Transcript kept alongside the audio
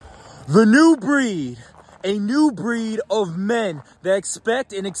The new breed, a new breed of men that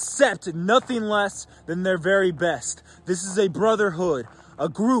expect and accept nothing less than their very best. This is a brotherhood, a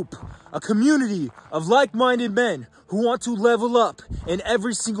group, a community of like-minded men who want to level up in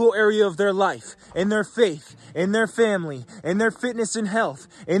every single area of their life, in their faith, in their family, in their fitness and health,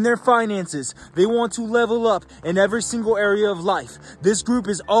 in their finances. They want to level up in every single area of life. This group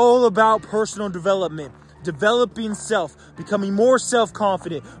is all about personal development, developing self, becoming more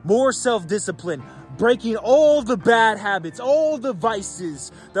self-confident, more self-disciplined, breaking all the bad habits, all the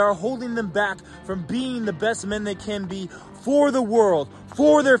vices that are holding them back from being the best men they can be for the world,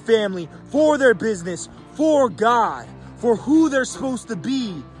 for their family, for their business, for God, for who they're supposed to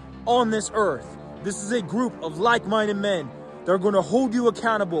be on this earth. This is a group of like-minded men. They're going to hold you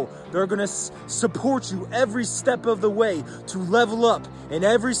accountable. They're going to support you every step of the way to level up in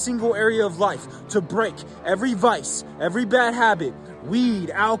every single area of life, to break every vice, every bad habit,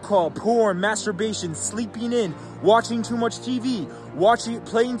 weed, alcohol, porn, masturbation, sleeping in, watching too much TV,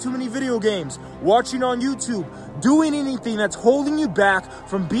 playing too many video games, watching on YouTube, doing anything that's holding you back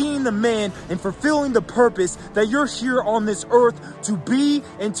from being the man and fulfilling the purpose that you're here on this earth to be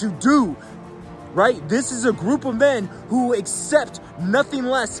and to do. Right? This is a group of men who accept nothing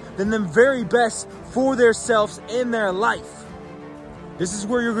less than the very best for themselves in their life. This is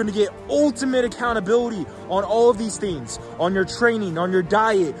where you're going to get ultimate accountability on all of these things, on your training, on your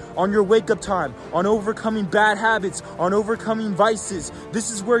diet, on your wake up time, on overcoming bad habits, on overcoming vices.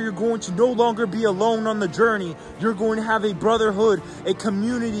 This is where you're going to no longer be alone on the journey. You're going to have a brotherhood, a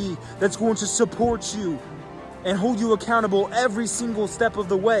community that's going to support you and hold you accountable every single step of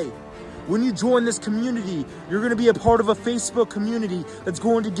the way. When you join this community, you're going to be a part of a Facebook community that's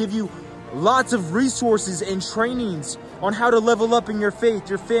going to give you lots of resources and trainings on how to level up in your faith,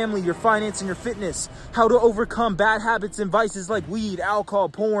 your family, your finance, and your fitness, how to overcome bad habits and vices like weed, alcohol,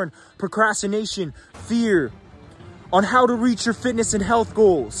 porn, procrastination, fear, on how to reach your fitness and health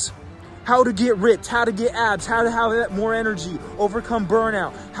goals, how to get ripped, how to get abs, how to have more energy, overcome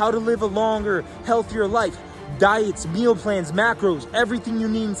burnout, how to live a longer, healthier life, diets, meal plans, macros, everything you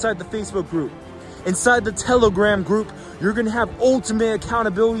need inside the Facebook group. Inside the Telegram group, you're going to have ultimate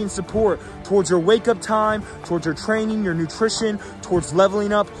accountability and support towards your wake-up time, towards your training, your nutrition, towards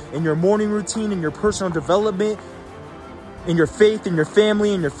leveling up in your morning routine, in your personal development, in your faith, in your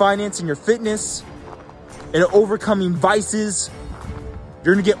family, in your finance, in your fitness, and overcoming vices.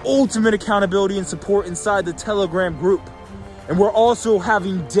 You're going to get ultimate accountability and support inside the Telegram group. And we're also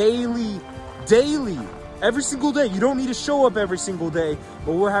having daily, every single day. You don't need to show up every single day,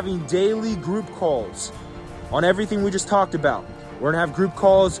 but we're having daily group calls on everything we just talked about. We're going to have group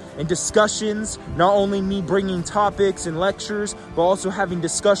calls and discussions, not only me bringing topics and lectures, but also having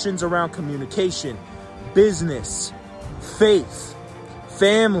discussions around communication, business, faith,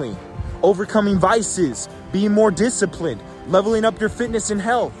 family, overcoming vices, being more disciplined, leveling up your fitness and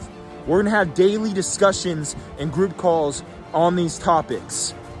health. We're going to have daily discussions and group calls on these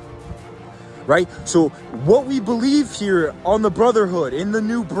topics. Right? So what we believe here on the brotherhood, in the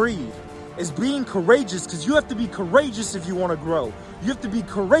new breed, is being courageous, because you have to be courageous if you want to grow. You have to be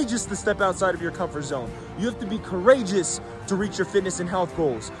courageous to step outside of your comfort zone. You have to be courageous to reach your fitness and health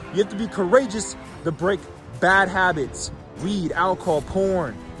goals. You have to be courageous to break bad habits, weed, alcohol,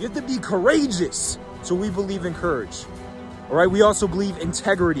 porn. You have to be courageous. So we believe in courage. All right? We also believe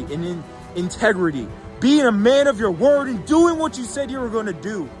integrity, and in integrity, being a man of your word and doing what you said you were going to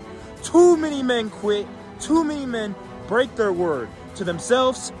do. Too many men quit. Too many men break their word to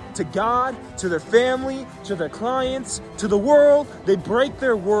themselves, to God, to their family, to their clients, to the world. They break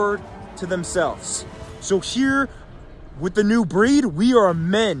their word to themselves. So here with the new breed, we are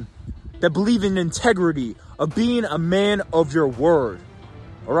men that believe in integrity, of being a man of your word.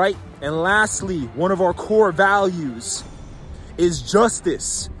 All right. And lastly, one of our core values is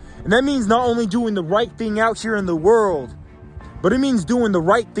justice. And that means not only doing the right thing out here in the world, but it means doing the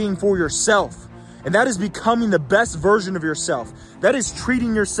right thing for yourself. And that is becoming the best version of yourself. That is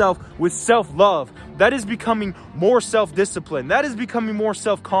treating yourself with self-love. That is becoming more self-disciplined. That is becoming more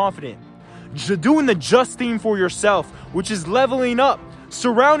self-confident. Doing the just thing for yourself, which is leveling up,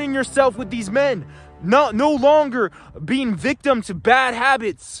 surrounding yourself with these men. No longer being victim to bad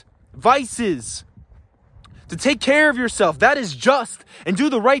habits, vices. To take care of yourself. That is just. And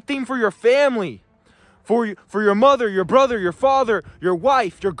do the right thing for your family. For your mother, your brother, your father, your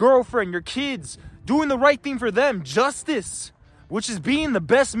wife, your girlfriend, your kids. Doing the right thing for them. Justice, which is being the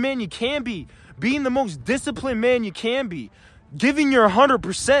best man you can be. Being the most disciplined man you can be. Giving your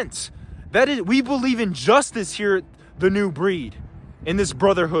 100%. That is, we believe in justice here at the new breed. In this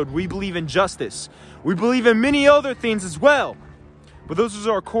brotherhood, we believe in justice. We believe in many other things as well. but those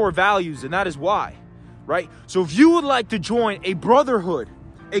are our core values, and that is why, right? So if you would like to join a brotherhood,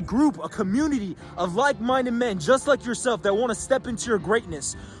 a group, a community of like-minded men just like yourself that want to step into your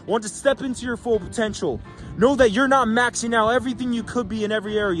greatness, want to step into your full potential, know that you're not maxing out everything you could be in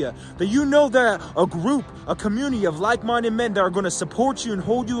every area, that you know that a group, a community of like-minded men that are going to support you and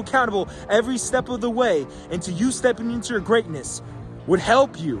hold you accountable every step of the way into you stepping into your greatness would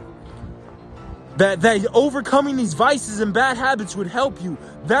help you. That overcoming these vices and bad habits would help you.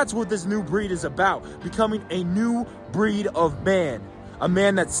 That's what this new breed is about. Becoming a new breed of man. A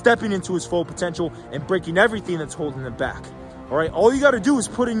man that's stepping into his full potential and breaking everything that's holding him back. All right, all you got to do is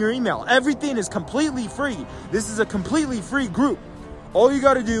put in your email. Everything is completely free. This is a completely free group. All you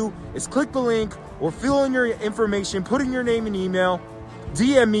got to do is click the link or fill in your information, put in your name and email,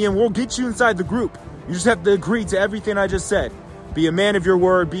 DM me, and we'll get you inside the group. You just have to agree to everything I just said. Be a man of your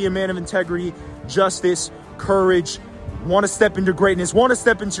word, be a man of integrity, justice, courage, want to step into greatness, want to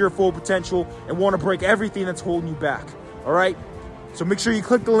step into your full potential, and want to break everything that's holding you back. All right? So make sure you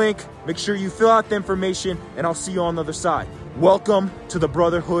click the link, make sure you fill out the information, and I'll see you on the other side. Welcome to the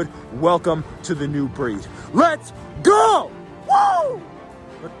brotherhood. Welcome to the new breed. Let's go! Woo!